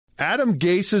Adam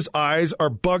Gase's eyes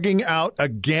are bugging out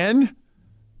again.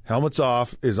 Helmets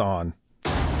Off is on.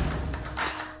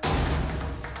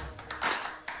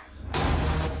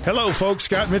 Hello, folks.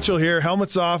 Scott Mitchell here.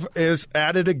 Helmets Off is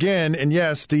at it again. And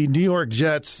yes, the New York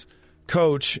Jets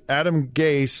coach, Adam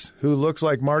Gase, who looks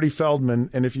like Marty Feldman.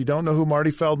 And if you don't know who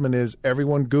Marty Feldman is,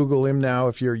 everyone Google him now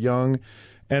if you're young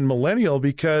and millennial,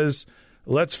 because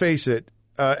let's face it,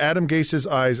 Adam Gase's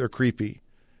eyes are creepy.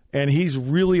 And he's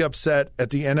really upset at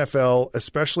the NFL,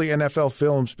 especially NFL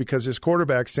Films, because his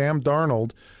quarterback, Sam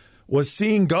Darnold, was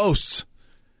seeing ghosts.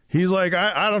 He's like,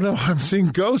 I don't know. I'm seeing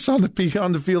ghosts on the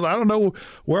field. I don't know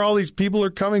where all these people are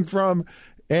coming from.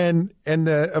 And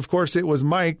of course, it was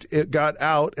mic'd. It got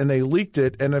out, and they leaked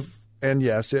it. And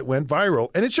yes, it went viral.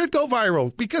 And it should go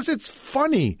viral because it's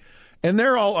funny. And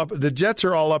they're all up. The Jets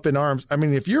are all up in arms. I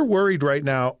mean, if you're worried right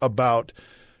now about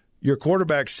your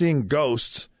quarterback seeing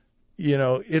ghosts, you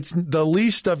know, it's the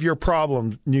least of your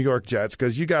problems, New York Jets,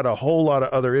 because you got a whole lot of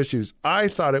other issues. I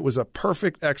thought it was a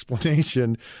perfect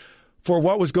explanation for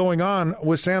what was going on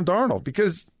with Sam Darnold,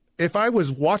 because if I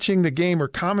was watching the game or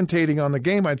commentating on the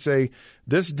game, I'd say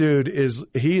this dude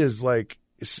is like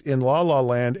in La La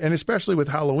Land, and especially with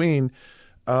Halloween,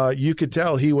 you could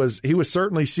tell he was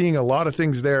certainly seeing a lot of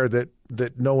things there that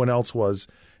no one else was,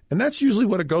 and that's usually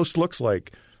what a ghost looks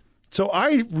like. So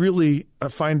I really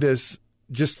find this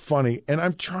just funny, and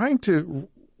I'm trying to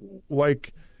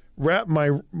like wrap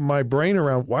my brain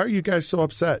around, why are you guys so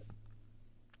upset?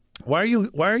 Why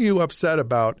are you upset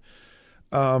about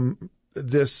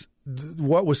this?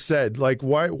 What was said? Like,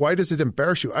 why does it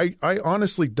embarrass you? I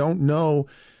honestly don't know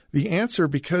the answer,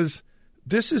 because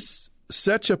this is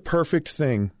such a perfect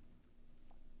thing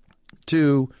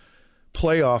to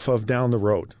play off of down the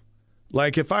road.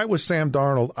 Like, if I was Sam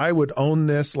Darnold, I would own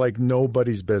this like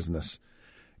nobody's business.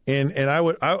 And I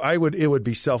would it would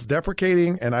be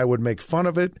self-deprecating, and I would make fun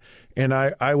of it, and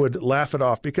I would laugh it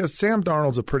off, because Sam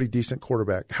Darnold's a pretty decent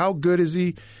quarterback. How good is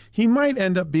he? He might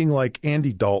end up being like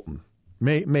Andy Dalton,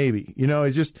 maybe. You know,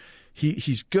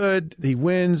 he's good, he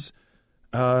wins,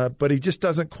 but he just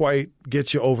doesn't quite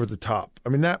get you over the top. I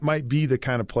mean, that might be the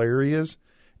kind of player he is.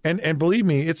 And believe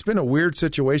me, it's been a weird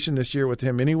situation this year with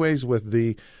him, anyways, with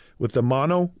the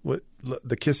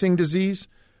kissing disease.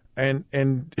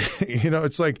 And you know,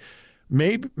 it's like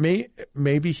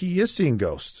maybe he is seeing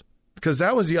ghosts, because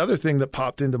that was the other thing that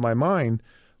popped into my mind,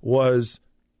 was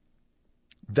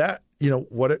that, you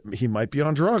know, he might be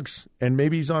on drugs, and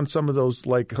maybe he's on some of those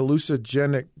like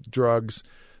hallucinogenic drugs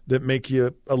that make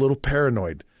you a little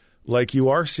paranoid, like you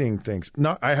are seeing things.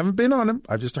 No, I haven't been on him.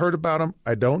 I've just heard about him.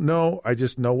 I don't know. I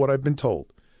just know what I've been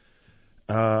told.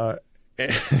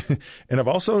 And I've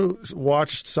also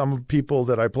watched some people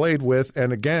that I played with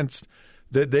and against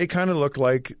that they kind of looked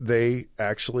like they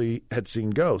actually had seen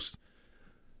ghosts.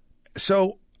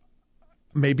 So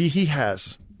maybe he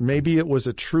has. Maybe it was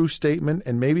a true statement,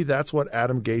 and maybe that's what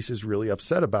Adam Gase is really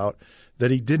upset about,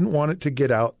 that he didn't want it to get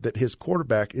out that his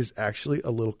quarterback is actually a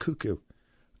little cuckoo.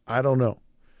 I don't know.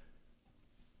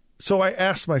 So I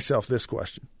asked myself this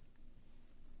question.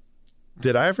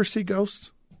 Did I ever see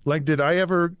ghosts? Like, did I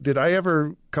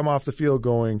ever come off the field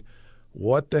going,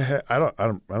 what the heck? I don't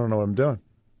know what I'm doing.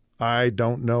 I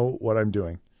don't know what I'm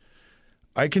doing.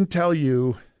 I can tell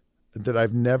you that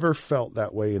I've never felt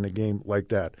that way in a game like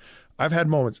that. I've had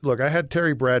moments. Look, I had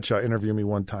Terry Bradshaw interview me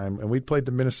one time, and we played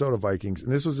the Minnesota Vikings,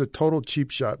 and this was a total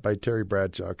cheap shot by Terry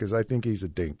Bradshaw, because I think he's a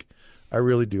dink. I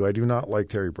really do. I do not like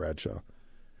Terry Bradshaw.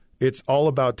 It's all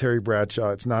about Terry Bradshaw.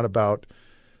 It's not about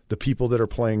the people that are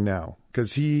playing now,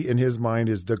 because he, in his mind,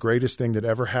 is the greatest thing that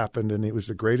ever happened, and it was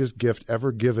the greatest gift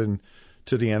ever given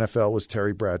to the NFL was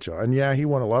Terry Bradshaw. And yeah, he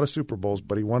won a lot of Super Bowls,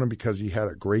 but he won them because he had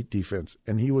a great defense,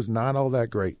 and he was not all that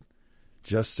great.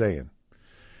 Just saying.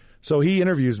 So he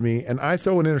interviews me, and I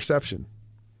throw an interception,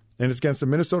 and it's against the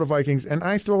Minnesota Vikings, and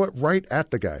I throw it right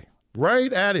at the guy,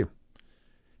 right at him.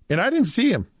 And I didn't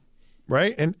see him,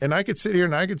 right? And I could sit here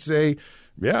and I could say,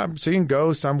 yeah, I'm seeing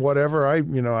ghosts. I'm whatever.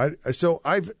 So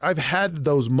I've had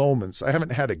those moments. I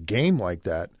haven't had a game like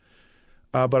that,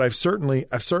 but I've certainly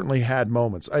had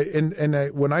moments.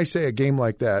 When I say a game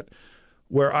like that,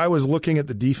 where I was looking at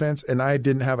the defense and I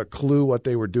didn't have a clue what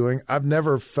they were doing, I've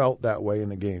never felt that way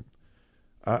in a game.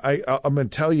 I'm going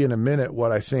to tell you in a minute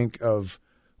what I think of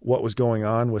what was going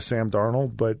on with Sam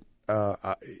Darnold, but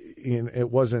it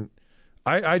wasn't.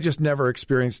 I just never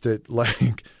experienced it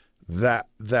like that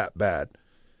bad.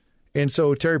 And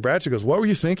so Terry Bradshaw goes, what were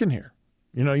you thinking here?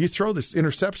 You know, you throw this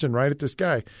interception right at this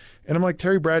guy. And I'm like,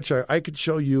 Terry Bradshaw, I could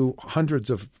show you hundreds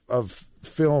of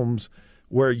films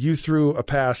where you threw a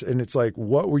pass and it's like,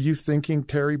 what were you thinking,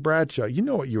 Terry Bradshaw? You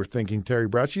know what you were thinking, Terry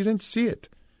Bradshaw. You didn't see it.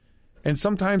 And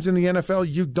sometimes in the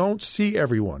NFL, you don't see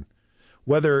everyone,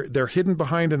 whether they're hidden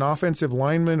behind an offensive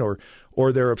lineman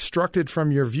or they're obstructed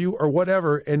from your view or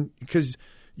whatever. And because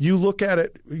you look at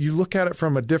it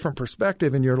from a different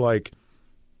perspective, and you're like,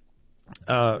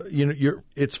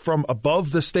 it's from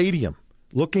above the stadium,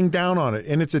 looking down on it,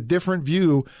 and it's a different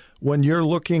view when you're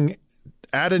looking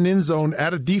at an end zone,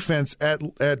 at a defense, at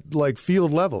like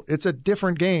field level. It's a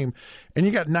different game, and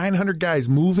you got 900 guys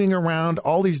moving around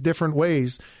all these different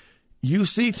ways. You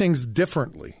see things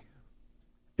differently.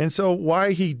 And so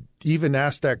why he even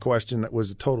asked that question, that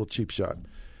was a total cheap shot,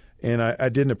 and I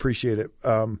didn't appreciate it.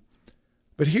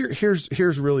 But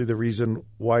here's really the reason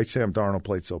why Sam Darnold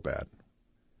played so bad.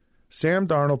 Sam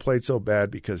Darnold played so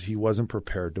bad because he wasn't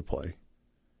prepared to play.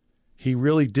 He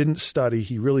really didn't study.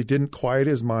 He really didn't quiet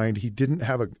his mind. He didn't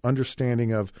have an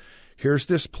understanding of, here's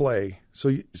this play.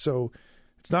 So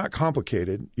it's not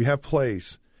complicated. You have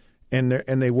plays, and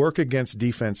they work against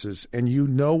defenses, and you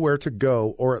know where to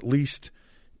go, or at least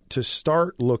to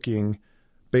start looking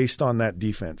based on that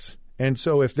defense. And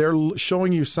so if they're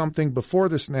showing you something before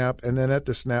the snap, and then at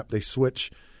the snap they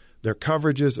switch their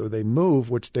coverages or they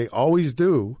move, which they always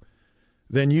do,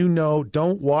 then you know,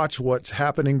 don't watch what's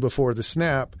happening before the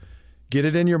snap. Get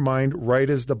it in your mind right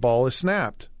as the ball is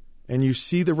snapped. And you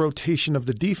see the rotation of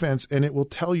the defense, and it will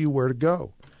tell you where to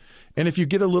go. And if you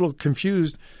get a little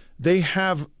confused, they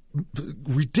have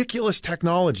ridiculous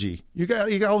technology.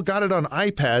 You all got it on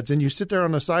iPads, and you sit there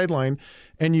on the sideline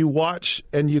and you watch,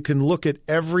 and you can look at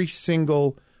every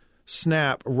single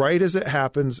snap right as it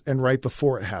happens and right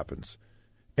before it happens.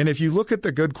 And if you look at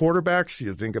the good quarterbacks,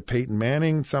 you think of Peyton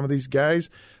Manning, some of these guys,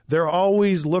 they're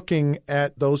always looking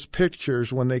at those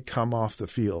pictures when they come off the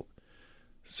field.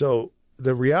 So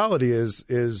the reality is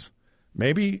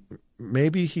maybe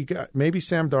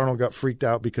Sam Darnold got freaked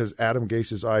out because Adam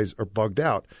Gase's eyes are bugged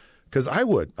out. Because I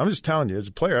would. I'm just telling you, as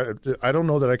a player, I don't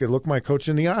know that I could look my coach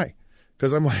in the eye.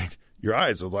 Because I'm like, your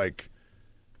eyes are like,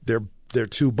 they're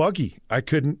too buggy. I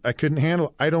couldn't handle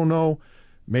it. I don't know.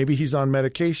 Maybe he's on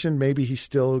medication. Maybe he's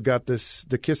still got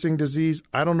the kissing disease.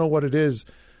 I don't know what it is,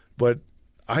 but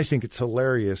I think it's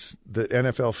hilarious that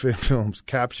NFL films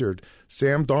captured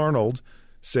Sam Darnold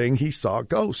saying he saw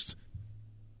ghosts.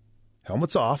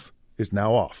 Helmets Off is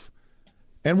now off.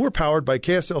 And we're powered by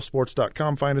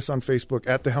KSLSports.com. Find us on Facebook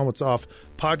at The Helmets Off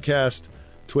Podcast,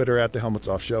 Twitter at The Helmets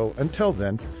Off Show. Until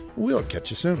then, we'll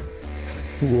catch you soon.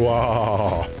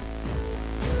 Wow.